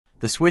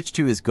The Switch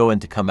 2 is going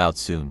to come out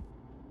soon.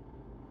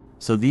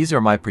 So these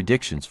are my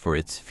predictions for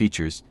its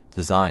features,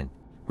 design,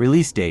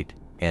 release date,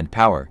 and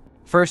power.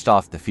 First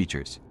off, the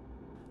features.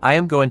 I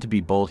am going to be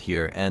bold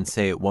here and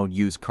say it won't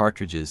use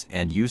cartridges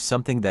and use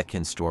something that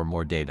can store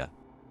more data,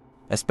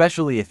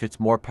 especially if it's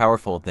more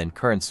powerful than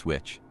current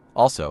Switch.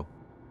 Also,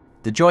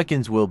 the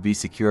Joy-Cons will be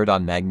secured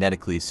on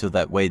magnetically so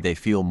that way they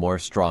feel more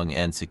strong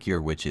and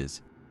secure, which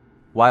is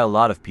why a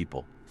lot of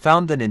people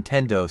found the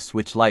Nintendo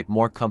Switch Lite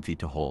more comfy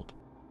to hold.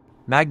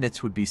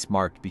 Magnets would be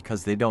smart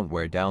because they don't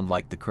wear down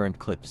like the current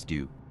clips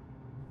do.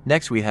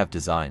 Next we have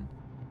design.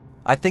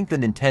 I think the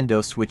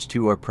Nintendo Switch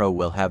 2 or Pro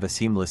will have a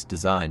seamless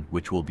design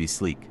which will be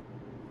sleek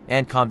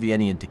and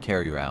convenient to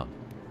carry around.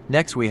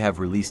 Next we have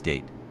release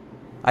date.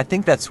 I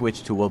think that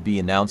Switch 2 will be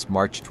announced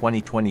March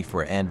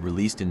 2024 and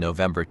released in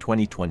November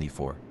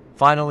 2024.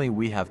 Finally,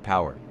 we have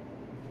power.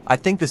 I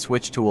think the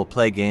Switch 2 will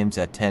play games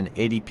at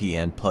 1080p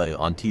and play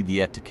on TV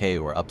at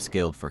 2K or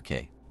upscaled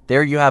 4K.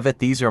 There you have it.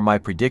 These are my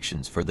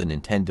predictions for the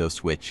Nintendo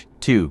Switch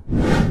 2.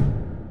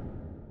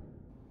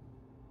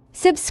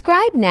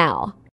 Subscribe now.